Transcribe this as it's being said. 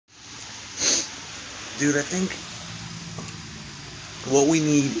Dude, I think what we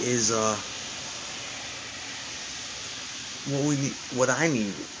need is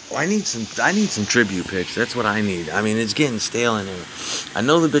I need some tribute pics. That's what I need. I mean, it's getting stale in here. I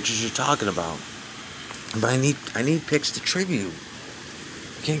know the bitches you're talking about, but I need pics to tribute.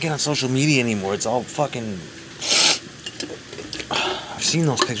 I can't get on social media anymore. It's all fucking. I've seen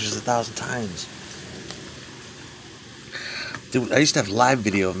those pictures 1,000 times. Dude, I used to have live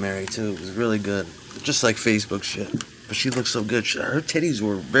video of Mary too. It was really good. Just like Facebook shit. But she looked so good. Her titties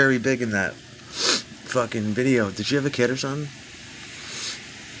were very big in that fucking video. Did she have a kid or something?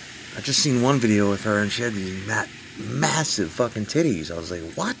 I just seen one video with her and she had these massive fucking titties. I was like,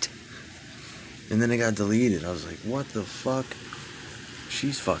 what? And then it got deleted. I was like, what the fuck?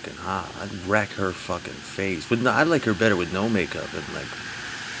 She's fucking hot. I'd wreck her fucking face. But no, I like her better with no makeup and like,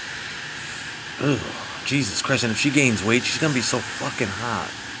 ugh, Jesus Christ. And if she gains weight, she's gonna be so fucking hot.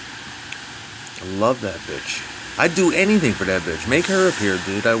 I love that bitch. I'd do anything for that bitch. Make her appear,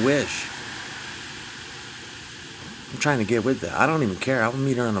 dude. I wish. I'm trying to get with that. I don't even care. I'll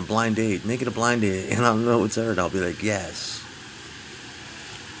meet her on a blind date. Make it a blind date, and I'll know it's her. And I'll be like, yes.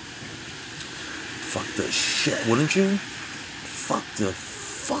 Fuck the shit, wouldn't you? Fuck the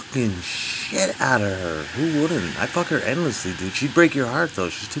fucking shit out of her. Who wouldn't? I'd fuck her endlessly, dude. She'd break your heart, though.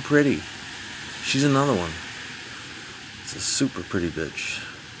 She's too pretty. She's another one. It's a super pretty bitch.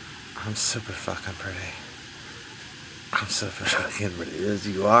 I'm super fucking pretty. I'm super fucking pretty. Yes,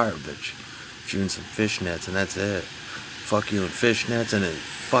 you are, bitch. You in some fishnets, and that's it. Fuck you in fishnets and a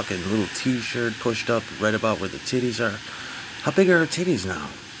fucking little t-shirt pushed up right about where the titties are. How big are her titties now?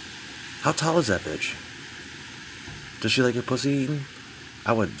 How tall is that bitch? Does she like her pussy eaten?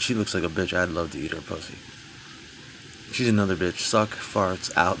 She looks like a bitch. I'd love to eat her pussy. She's another bitch. Suck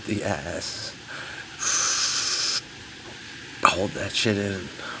farts out the ass. Hold that shit in.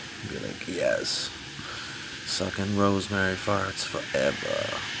 Be like, yes. Sucking rosemary farts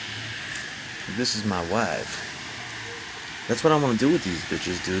forever. This is my wife. That's what I want to do with these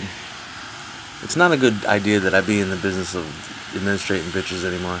bitches, dude. It's not a good idea that I be in the business of administrating bitches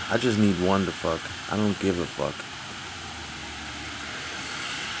anymore. I just need one to fuck. I don't give a fuck.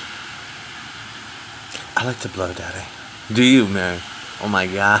 I like to blow, daddy. Do you, Mary? Oh my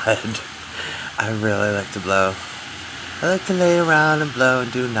god. I really like to blow. I like to lay around and blow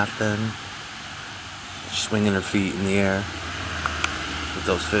and do nothing. Swinging her feet in the air. With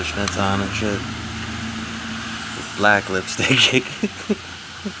those fishnets on and shit. With black lipstick.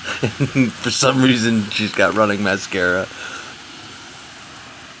 And for some reason, she's got running mascara.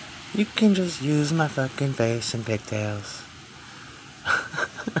 You can just use my fucking face and pigtails.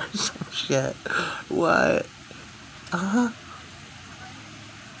 Some shit. What?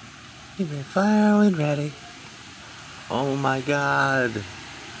 You been fire when ready. Oh my god.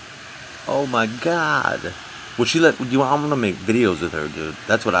 Oh my god. Would she let you? I'm gonna make videos with her, dude.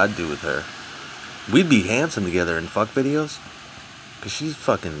 That's what I'd do with her. We'd be handsome together in fuck videos. Cause she's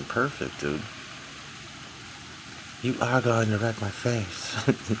fucking perfect, dude. You are going to wreck my face.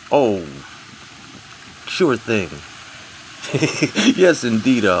 Oh, sure thing. Yes,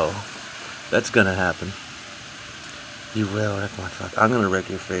 indeedo. That's gonna happen. You will wreck my fuck. I'm gonna wreck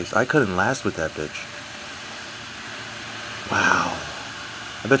your face. I couldn't last with that bitch. Wow.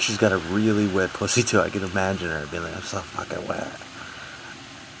 I bet she's got a really wet pussy too. I can imagine her being like, I'm so fucking wet.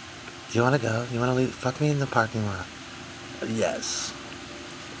 Do you want to go? You want to leave? Fuck me in the parking lot. Yes.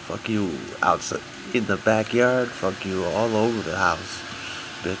 Fuck you outside. In the backyard. Fuck you all over the house.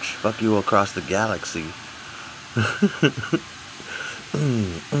 Bitch. Fuck you across the galaxy.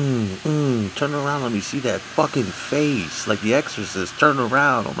 Turn around, let me see that fucking face. Like The Exorcist. Turn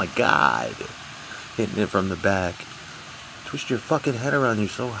around. Oh my god. Hitting it from the back. Twist your fucking head around, you're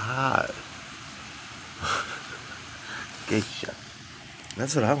so hot. Geisha.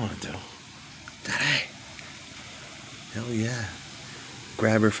 That's what I want to do. Daddy. Hell yeah.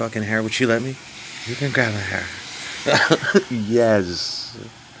 Grab her fucking hair. Would she let me? You can grab her hair. Yes.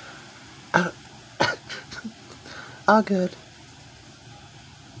 All good.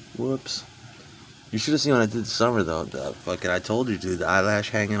 Whoops. You should have seen what I did this summer though. I told you, dude. The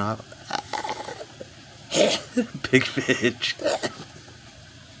eyelash hanging off. Big bitch.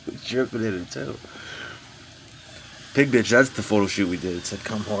 Chirping in it too. Big bitch, that's the photo shoot we did. It said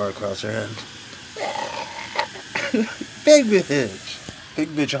come whore across her head. Big bitch. Big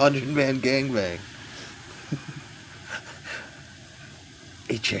bitch 100-man gangbang.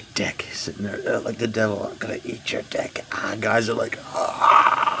 Eat your dick. Sitting there like the devil. I'm gonna eat your dick. Guys are like,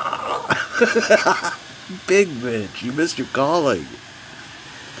 big bitch, you missed your calling.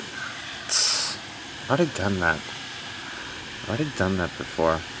 I'd have done that. I'd have done that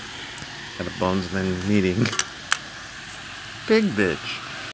before. At a bonesman meeting. Big bitch.